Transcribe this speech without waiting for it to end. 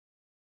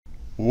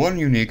One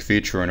unique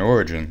feature in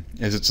Origin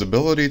is its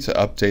ability to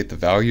update the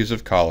values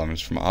of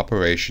columns from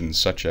operations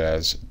such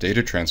as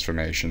data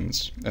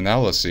transformations,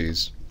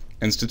 analyses,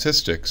 and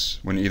statistics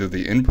when either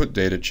the input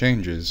data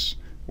changes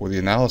or the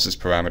analysis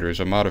parameters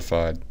are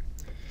modified.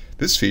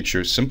 This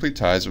feature simply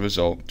ties a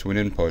result to an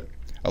input,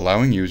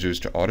 allowing users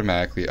to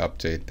automatically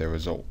update their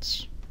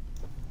results.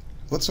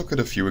 Let's look at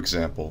a few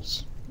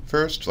examples.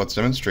 First, let's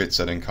demonstrate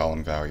setting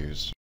column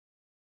values.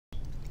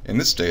 In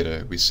this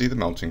data, we see the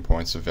melting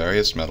points of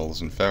various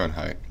metals in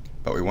Fahrenheit,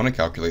 but we want to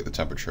calculate the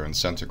temperature in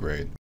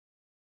centigrade.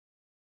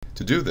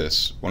 To do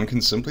this, one can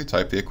simply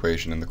type the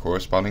equation in the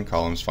corresponding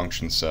column's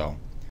function cell.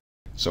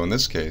 So in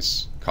this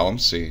case, column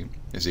C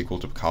is equal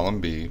to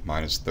column B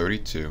minus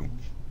 32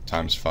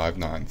 times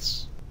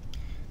 5/9.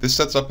 This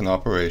sets up an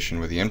operation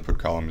where the input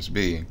column is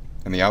B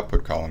and the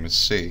output column is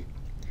C.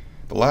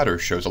 The latter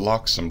shows a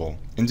lock symbol,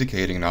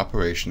 indicating an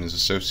operation is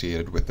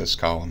associated with this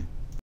column.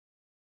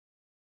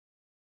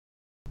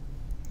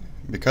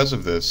 Because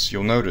of this,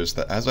 you'll notice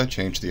that as I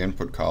change the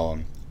input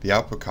column, the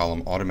output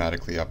column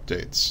automatically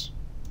updates.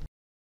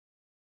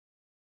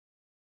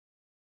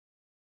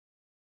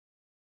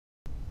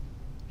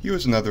 Here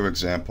is another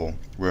example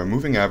where a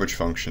moving average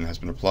function has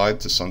been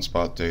applied to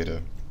sunspot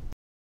data.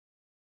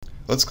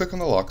 Let's click on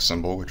the lock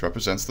symbol, which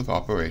represents the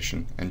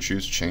operation, and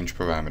choose Change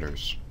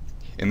Parameters.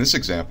 In this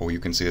example, you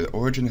can see that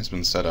Origin has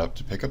been set up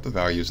to pick up the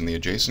values in the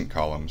adjacent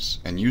columns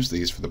and use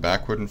these for the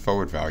backward and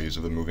forward values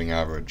of the moving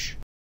average.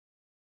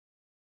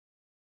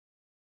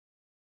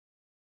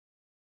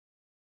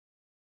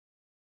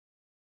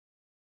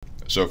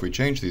 So if we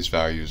change these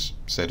values,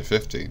 say to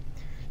 50,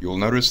 you will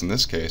notice in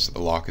this case that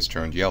the lock is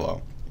turned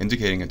yellow,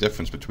 indicating a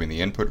difference between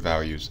the input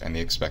values and the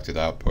expected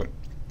output.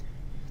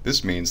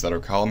 This means that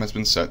our column has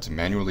been set to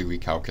manually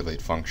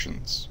recalculate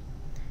functions.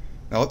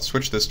 Now let's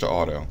switch this to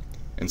auto,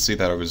 and see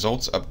that our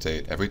results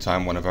update every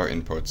time one of our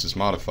inputs is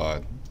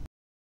modified.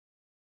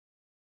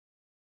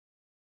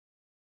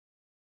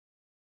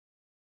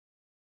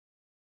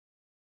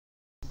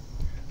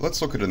 Let's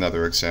look at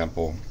another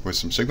example where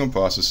some signal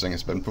processing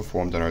has been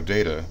performed on our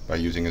data by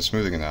using a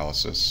smoothing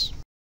analysis.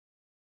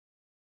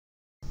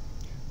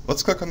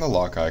 Let's click on the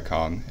lock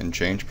icon and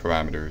change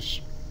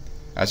parameters.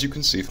 As you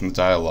can see from the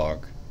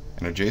dialog,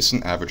 an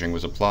adjacent averaging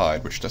was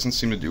applied, which doesn't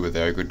seem to do a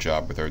very good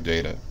job with our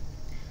data.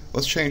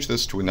 Let's change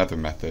this to another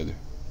method,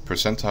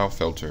 percentile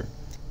filter.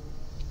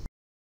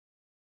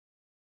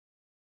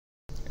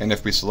 And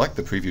if we select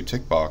the preview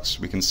tick box,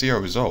 we can see our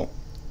result,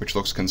 which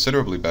looks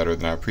considerably better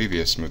than our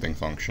previous smoothing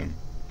function.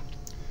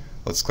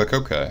 Let's click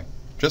OK.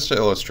 Just to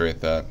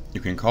illustrate that, you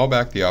can call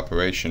back the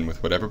operation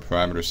with whatever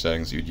parameter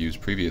settings you'd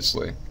used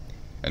previously,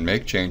 and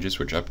make changes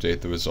which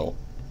update the result.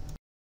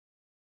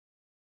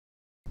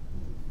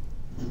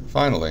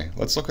 Finally,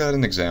 let's look at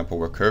an example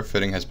where curve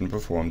fitting has been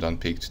performed on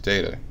peaked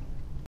data.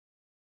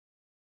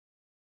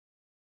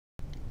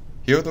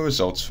 Here are the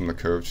results from the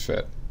curved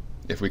fit.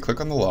 If we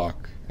click on the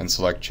lock and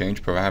select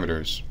Change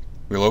Parameters,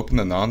 we'll open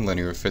the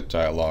Nonlinear Fit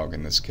dialog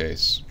in this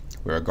case,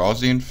 where a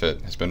Gaussian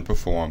fit has been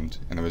performed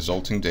and the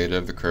resulting data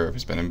of the curve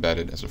has been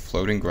embedded as a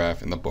floating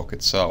graph in the book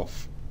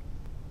itself.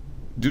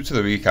 Due to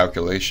the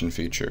recalculation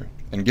feature,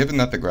 and given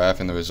that the graph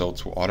and the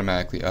results will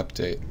automatically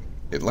update,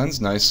 it lends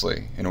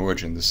nicely in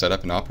Origin to set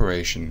up an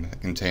operation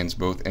that contains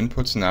both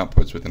inputs and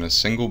outputs within a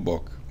single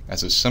book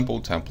as a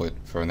simple template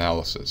for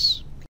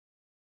analysis.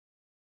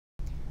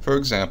 For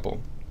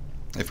example,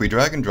 if we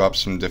drag and drop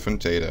some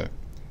different data,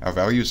 our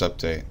values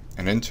update,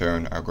 and in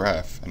turn our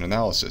graph and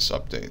analysis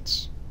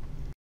updates.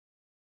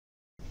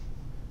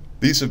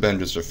 These have been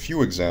just a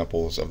few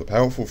examples of the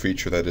powerful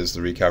feature that is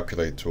the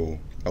Recalculate tool,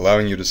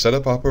 allowing you to set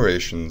up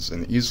operations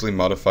and easily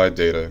modify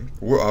data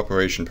or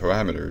operation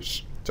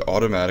parameters to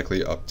automatically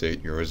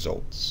update your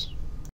results.